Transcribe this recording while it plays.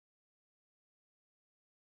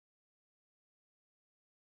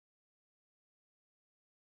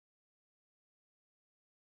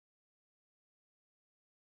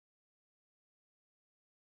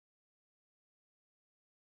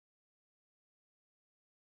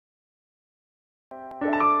Hello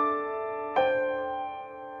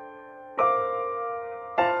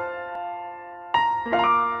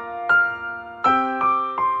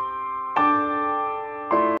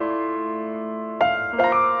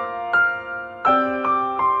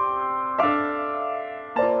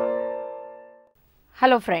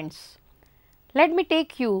friends, let me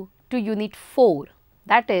take you to Unit 4,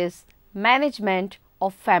 that is Management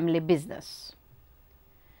of Family Business.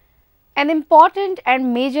 An important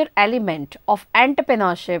and major element of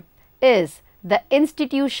entrepreneurship is the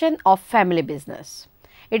institution of family business.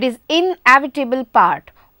 It is an inevitable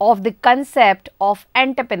part of the concept of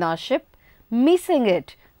entrepreneurship. Missing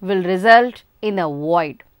it will result in a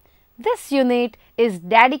void. This unit is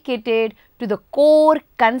dedicated to the core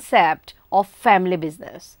concept of family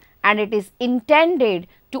business, and it is intended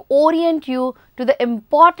to orient you to the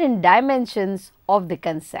important dimensions of the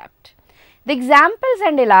concept. The examples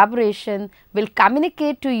and elaboration will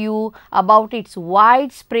communicate to you about its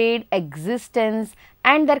widespread existence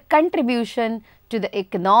and their contribution to the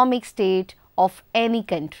economic state of any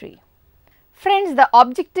country. Friends, the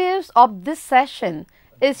objectives of this session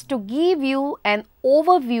is to give you an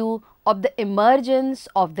overview of the emergence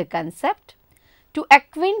of the concept, to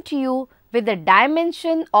acquaint you with the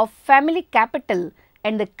dimension of family capital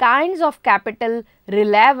and the kinds of capital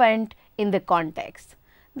relevant in the context.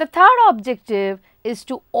 The third objective is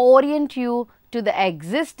to orient you to the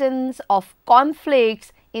existence of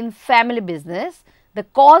conflicts in family business, the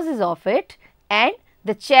causes of it, and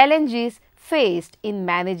the challenges faced in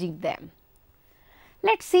managing them.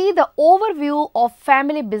 Let's see the overview of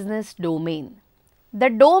family business domain. The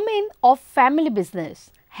domain of family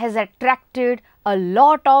business has attracted a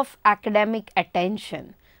lot of academic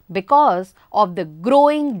attention because of the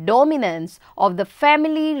growing dominance of the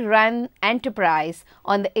family-run enterprise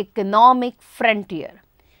on the economic frontier,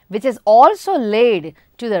 which has also led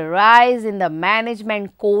to the rise in the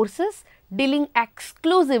management courses dealing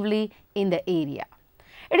exclusively in the area.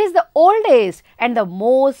 It is the oldest and the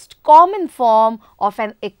most common form of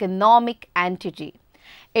an economic entity.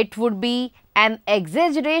 It would be an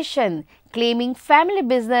exaggeration claiming family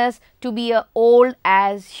business to be as old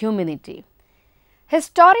as humanity.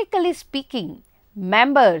 Historically speaking,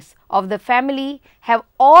 members of the family have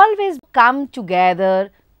always come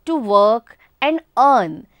together to work and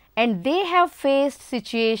earn, and they have faced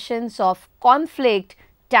situations of conflict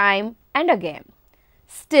time and again.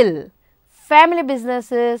 Still, family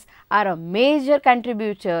businesses are a major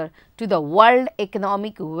contributor to the world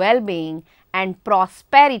economic well-being and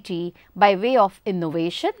prosperity by way of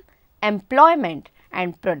innovation, employment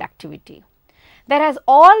and productivity. There has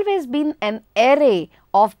always been an array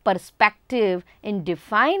of perspective in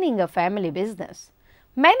defining a family business.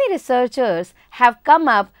 Many researchers have come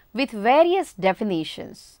up with various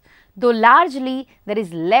definitions, though largely there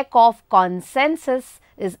is lack of consensus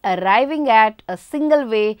is arriving at a single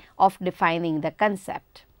way of defining the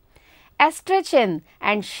concept. Astrachan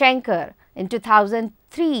and Schenker in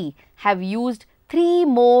 2003 have used 3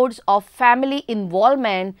 modes of family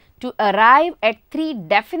involvement to arrive at 3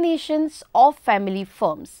 definitions of family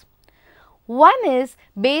firms. One is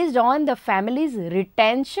based on the family's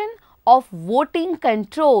retention of voting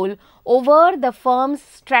control over the firm's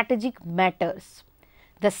strategic matters.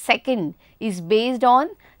 The second is based on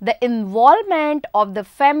the involvement of the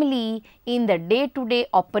family in the day-to-day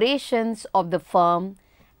operations of the firm,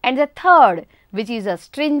 and the third, which is a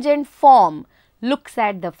stringent form, looks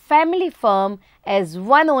at the family firm as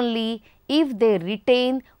one only if they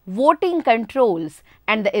retain voting controls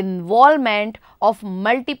and the involvement of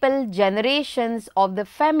multiple generations of the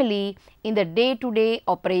family in the day-to-day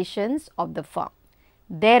operations of the firm.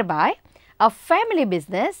 Thereby, a family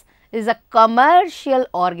business is a commercial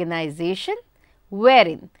organization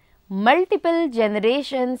wherein multiple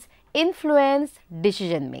generations influence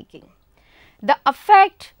decision making. The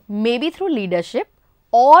effect may be through leadership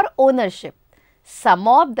or ownership. Some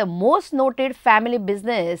of the most noted family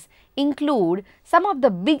business include some of the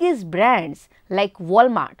biggest brands like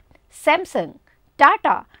Walmart, Samsung,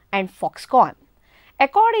 Tata and Foxconn.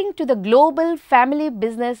 According to the Global Family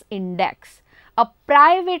Business Index, a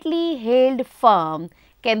privately held firm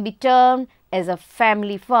can be termed as a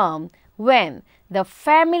family firm when the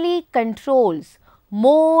family controls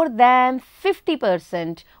more than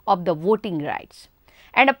 50% of the voting rights,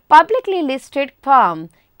 and a publicly listed firm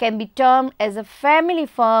can be termed as a family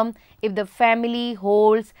firm if the family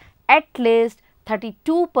holds at least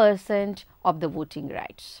 32% of the voting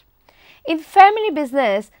rights. In family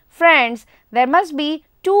business, friends, there must be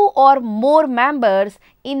 2 or more members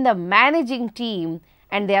in the managing team,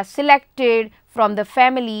 and they are selected from the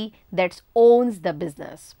family that owns the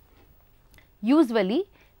business. Usually,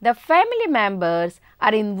 the family members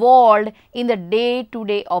are involved in the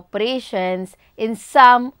day-to-day operations in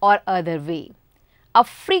some or other way. A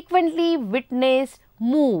frequently witnessed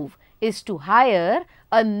move is to hire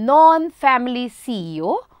a non-family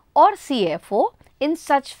CEO or CFO in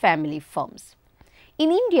such family firms.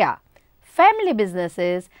 In India, family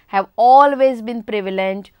businesses have always been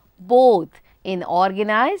prevalent both in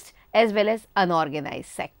organized as well as unorganized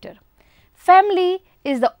sector. Family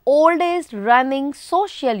is the oldest running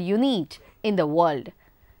social unit in the world,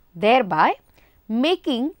 thereby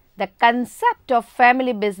making the concept of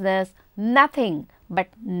family business nothing but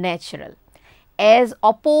natural. As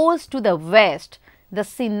opposed to the West, the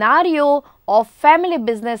scenario of family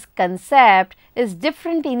business concept is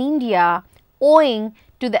different in India owing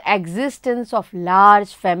to the existence of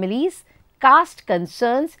large families, caste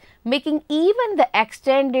concerns, making even the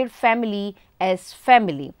extended family as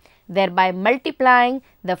family, thereby multiplying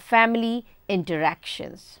the family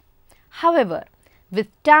interactions. However, with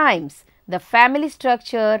times, the family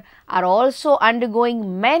structure are also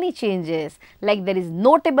undergoing many changes, like there is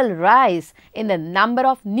notable rise in the number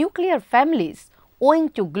of nuclear families owing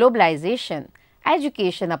to globalization,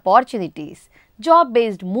 education opportunities,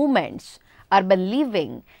 job-based movements, urban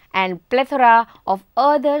living and plethora of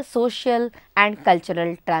other social and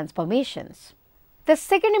cultural transformations. The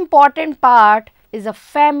second important part is a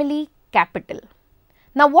family capital.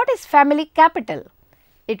 Now, what is family capital?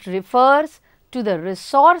 It refers to the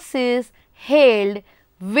resources held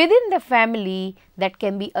within the family that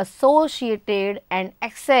can be associated and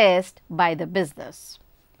accessed by the business.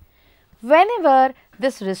 Whenever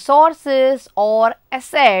these resources or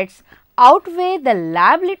assets outweigh the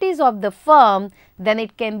liabilities of the firm, then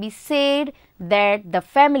it can be said that the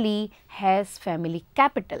family has family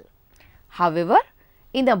capital. However,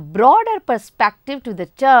 in a broader perspective to the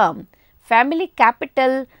term, family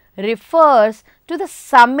capital refers to the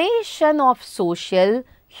summation of social,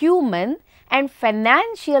 human and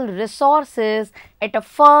financial resources at a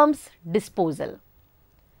firm's disposal.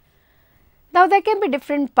 Now, there can be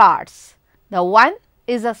different parts. The one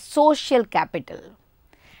is a social capital.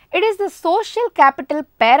 It is the social capital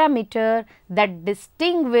parameter that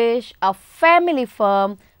distinguishes a family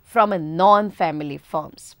firm from a non-family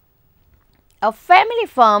firms. A family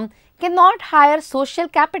firm cannot hire social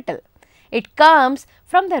capital. It comes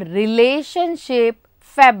from the relationship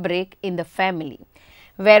fabric in the family,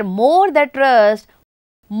 where more the trust,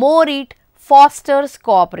 more it fosters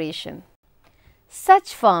cooperation.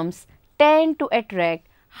 Such firms tend to attract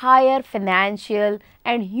higher financial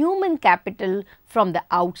and human capital from the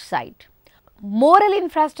outside. Moral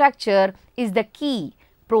infrastructure is the key,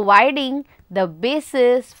 providing the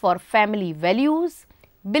basis for family values,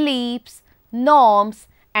 beliefs, norms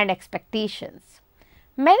and expectations.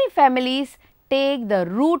 Many families take the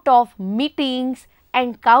route of meetings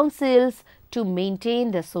and councils to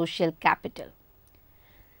maintain the social capital.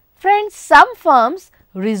 Friends, some firms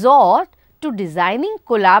resort to designing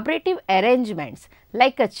collaborative arrangements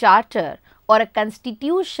like a charter or a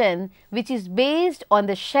constitution which is based on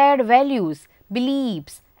the shared values,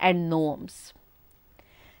 beliefs and norms.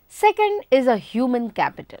 Second is a human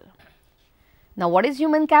capital. Now, what is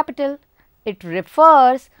human capital? It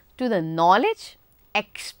refers to the knowledge,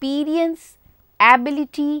 experience,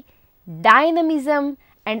 ability, dynamism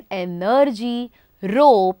and energy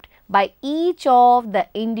roped by each of the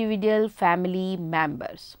individual family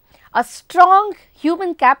members. A strong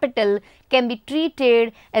human capital can be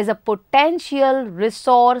treated as a potential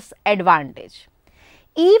resource advantage.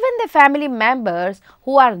 Even the family members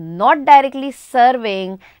who are not directly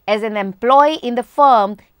serving as an employee in the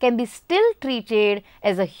firm can be still treated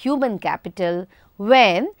as a human capital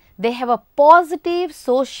when they have a positive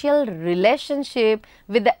social relationship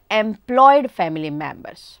with the employed family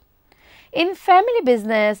members. In family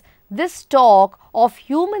business, this stock of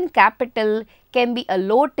human capital can be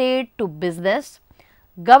allotted to business,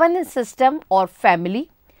 governance system or family,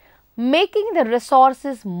 making the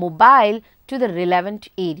resources mobile to the relevant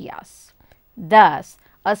areas. Thus,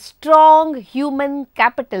 a strong human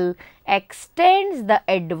capital extends the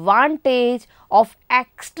advantage of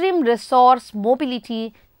extreme resource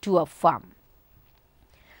mobility to a firm.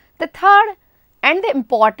 The third and the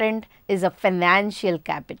important is a financial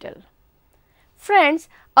capital. Friends,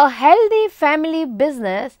 a healthy family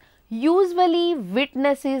business usually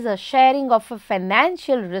witnesses a sharing of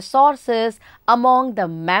financial resources among the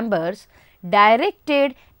members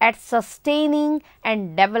directed at sustaining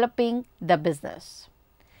and developing the business.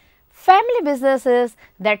 Family businesses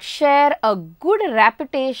that share a good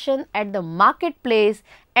reputation at the marketplace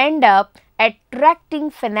end up attracting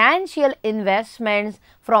financial investments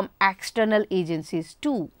from external agencies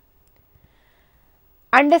too.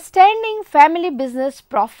 Understanding family business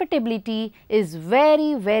profitability is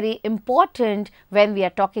very important when we are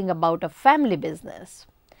talking about a family business.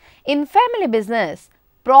 In family business,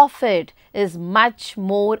 profit is much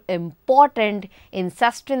more important in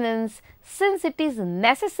sustenance since it is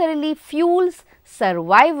necessarily fuels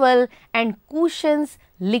survival and cushions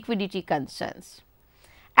liquidity concerns.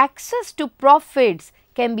 Access to profits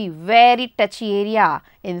can be very touchy area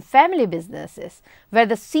in family businesses where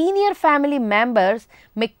the senior family members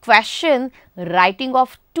may question writing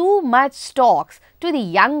off too much stocks to the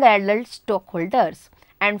young adult stockholders.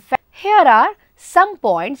 And here are some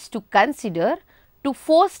points to consider to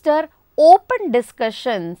foster open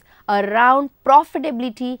discussions around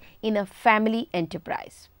profitability in a family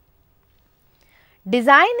enterprise.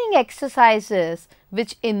 Designing exercises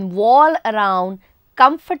which involve around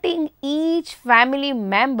comforting each family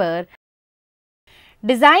member.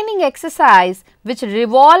 Designing exercise which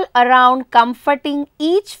revolve around comforting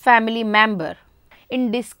each family member in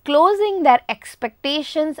disclosing their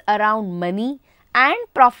expectations around money and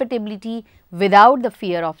profitability without the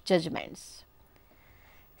fear of judgments.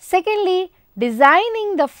 Secondly,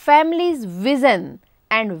 designing the family's vision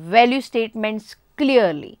and value statements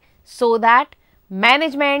clearly so that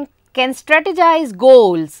management can strategize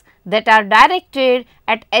goals that are directed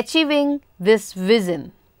at achieving this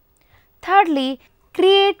vision. Thirdly,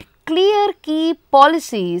 create clear key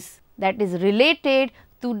policies that is related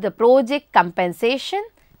to the project compensation,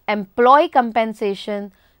 employee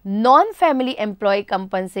compensation, non-family employee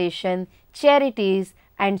compensation, charities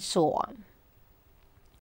and so on.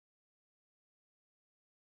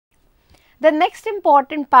 The next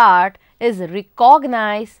important part is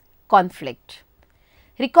recognize conflict.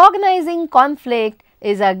 Recognizing conflict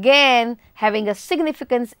is again having a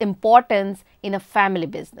significant importance in a family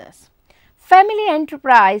business. Family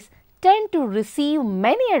enterprise tend to receive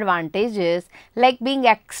many advantages like being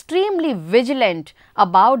extremely vigilant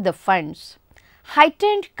about the funds,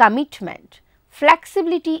 heightened commitment,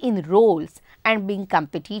 flexibility in roles and being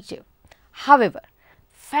competitive. However,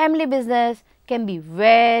 family business can be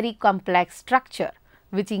very complex structure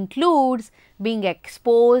which includes being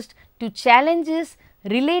exposed to challenges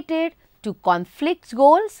related to conflict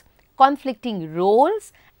goals, conflicting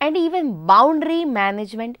roles and even boundary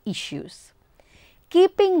management issues.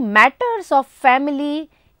 Keeping matters of family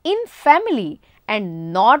in family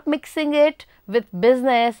and not mixing it with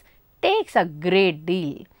business takes a great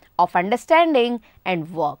deal of understanding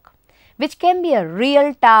and work, which can be a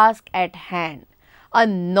real task at hand. A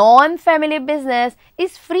non-family business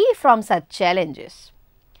is free from such challenges.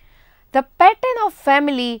 The pattern of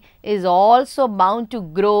family is also bound to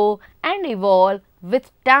grow and evolve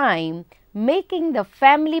with time, making the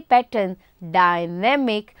family pattern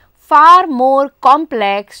dynamic, far more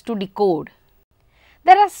complex to decode.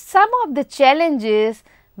 There are some of the challenges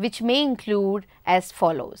which may include as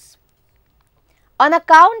follows. On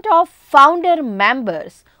account of founder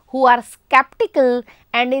members who are skeptical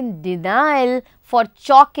and in denial for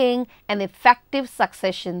chalking an effective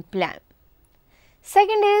succession plan.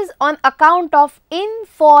 Second is on account of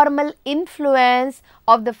informal influence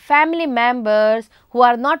of the family members who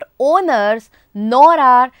are not owners nor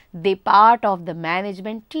are they part of the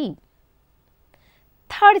management team.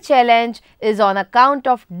 Third challenge is on account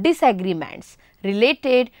of disagreements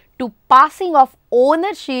related to passing of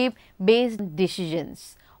ownership based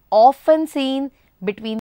decisions, often seen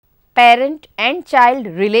between parent and child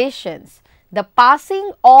relations. The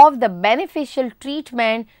passing of the beneficial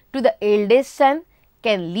treatment to the eldest son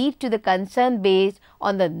can lead to the concern based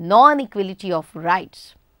on the non-equality of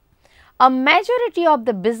rights. A majority of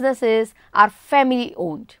the businesses are family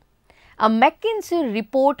owned. A McKinsey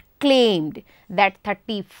report claimed that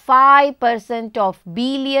 35% of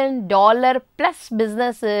billion-dollar plus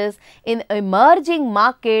businesses in emerging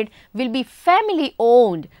market will be family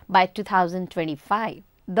owned by 2025.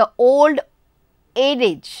 The old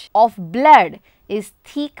adage of blood is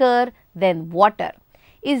thicker than water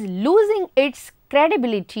is losing its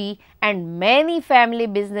credibility and many family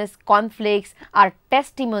business conflicts are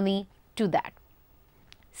testimony to that.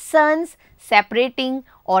 Sons separating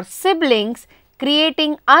or siblings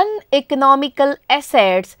creating uneconomical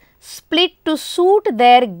assets split to suit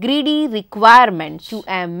their greedy requirements to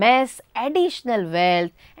amass additional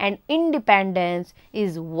wealth and independence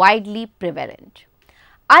is widely prevalent.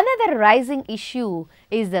 Another rising issue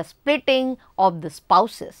is the splitting of the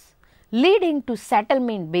spouses, leading to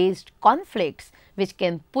settlement-based conflicts which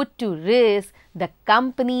can put to risk the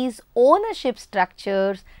company's ownership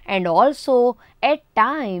structures and also at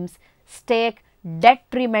times take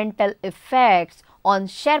detrimental effects on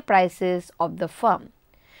share prices of the firm.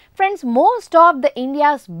 Friends, most of the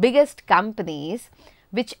India's biggest companies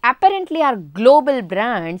which apparently are global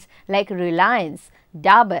brands like Reliance,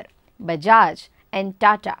 Dabur, Bajaj and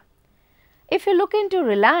Tata. If you look into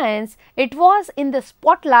Reliance, it was in the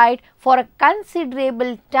spotlight for a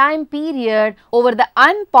considerable time period over the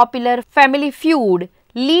unpopular family feud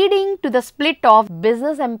leading to the split of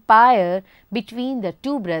business empire between the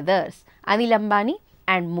two brothers Anil Ambani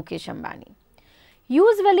and Mukesh Ambani.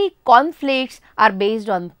 Usually conflicts are based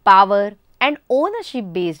on power and ownership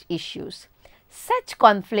based issues. Such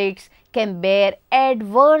conflicts can bear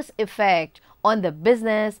adverse effect on the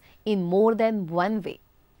business in more than one way,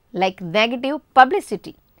 like negative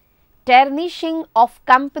publicity, tarnishing of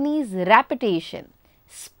company's reputation,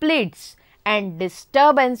 splits and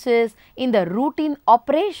disturbances in the routine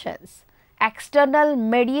operations, external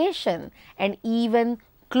mediation and even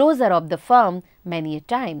closure of the firm many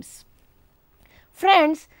times.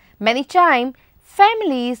 Friends, many times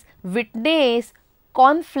families witness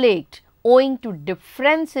conflict owing to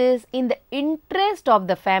differences in the interest of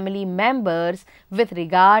the family members with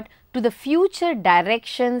regard to the future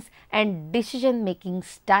directions and decision making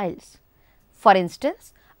styles. For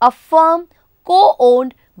instance, a firm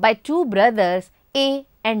co-owned by two brothers A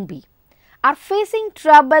and B are facing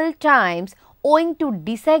troubled times owing to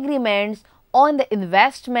disagreements on the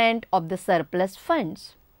investment of the surplus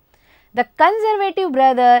funds. The conservative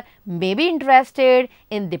brother may be interested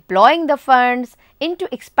in deploying the funds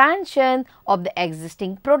into expansion of the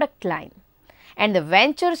existing product line, and the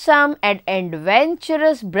venturesome and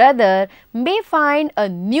adventurous brother may find a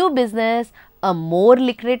new business a more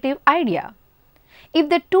lucrative idea. If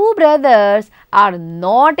the two brothers are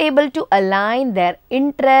not able to align their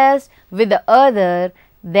interests with the other,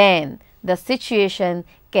 then the situation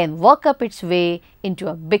can work up its way into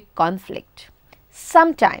a big conflict.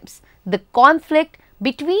 Sometimes the conflict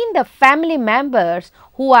between the family members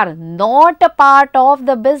who are not a part of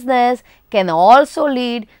the business can also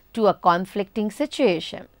lead to a conflicting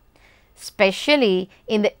situation, especially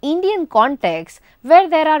in the Indian context where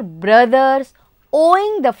there are brothers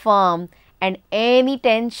owning the firm, and any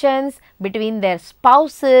tensions between their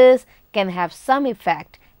spouses can have some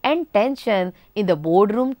effect and tension in the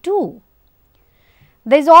boardroom too.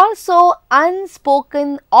 There is also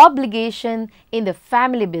unspoken obligation in the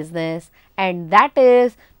family business, and that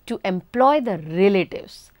is to employ the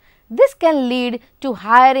relatives. This can lead to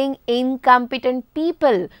hiring incompetent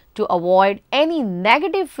people to avoid any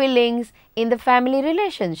negative feelings in the family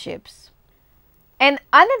relationships. And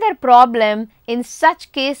another problem in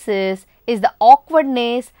such cases is the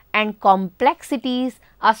awkwardness and complexities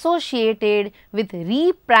associated with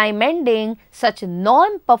reprimanding such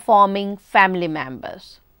non-performing family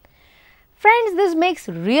members. Friends, this makes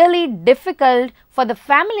really difficult for the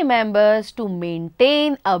family members to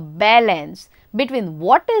maintain a balance between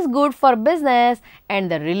what is good for business and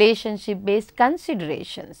the relationship based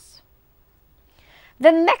considerations.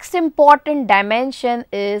 The next important dimension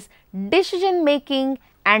is decision making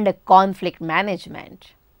and conflict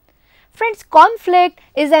management. Friends, conflict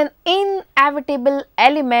is an inevitable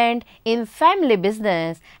element in family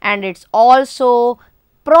business and it's also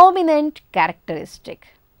prominent characteristic.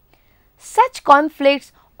 Such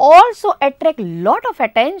conflicts also attract lot of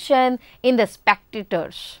attention in the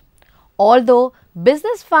spectators. Although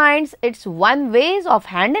business finds its one ways of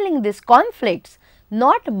handling these conflicts,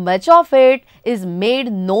 not much of it is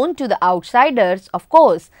made known to the outsiders, of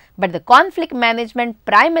course, but the conflict management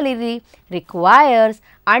primarily requires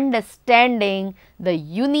understanding the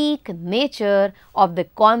unique nature of the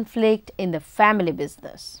conflict in the family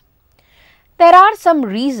business. There are some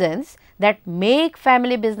reasons that make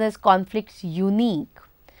family business conflicts unique.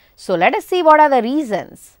 So, let us see what are the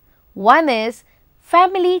reasons. One is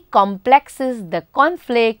family complexes the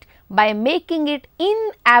conflict by making it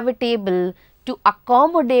inevitable to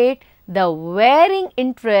accommodate the varying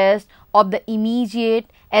interest of the immediate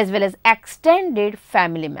as well as extended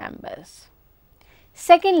family members.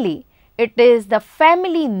 Secondly, it is the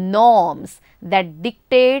family norms that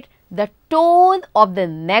dictate the tone of the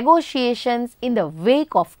negotiations in the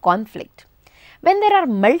wake of conflict. When there are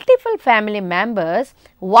multiple family members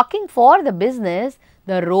working for the business,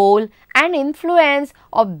 the role and influence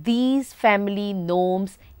of these family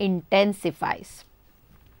norms intensifies.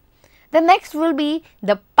 The next will be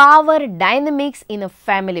the power dynamics in a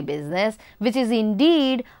family business, which is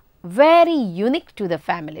indeed very unique to the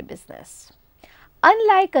family business.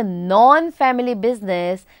 Unlike a non-family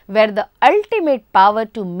business where the ultimate power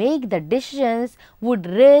to make the decisions would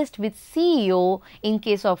rest with CEO, in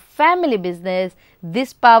case of family business,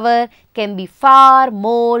 this power can be far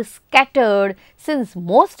more scattered since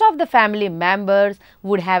most of the family members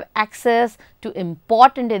would have access to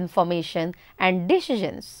important information and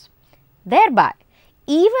decisions. Thereby,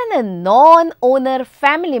 even a non-owner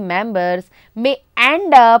family members may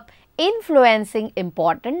end up influencing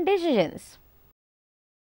important decisions.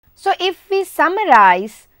 So, if we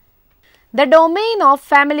summarize, the domain of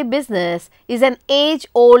family business is an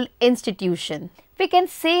age-old institution. We can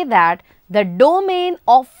say that the domain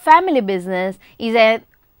of family business is an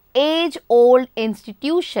age-old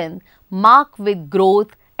institution marked with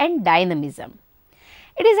growth and dynamism.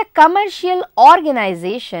 It is a commercial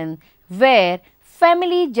organization where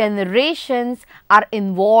family generations are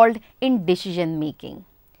involved in decision making.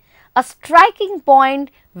 A striking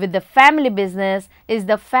point with the family business is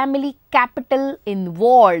the family capital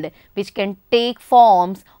involved, which can take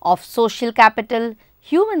forms of social capital,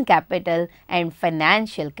 human capital, and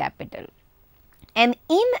financial capital. An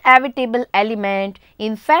inevitable element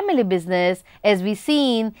in family business, as we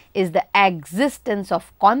seen, is the existence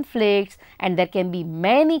of conflicts, and there can be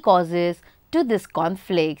many causes to these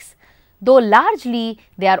conflicts, though largely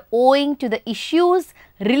they are owing to the issues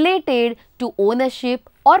related to ownership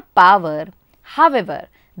or power. However,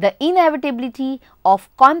 the inevitability of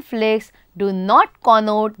conflicts do not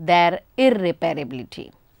connote their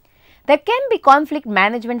irreparability. There can be conflict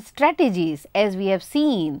management strategies, as we have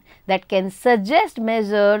seen, that can suggest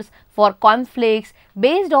measures for conflicts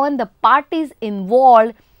based on the parties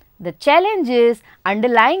involved, the challenges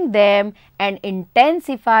underlying them, and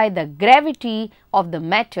intensify the gravity of the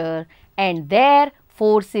matter and their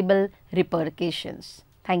foreseeable repercussions.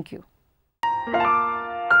 Thank you.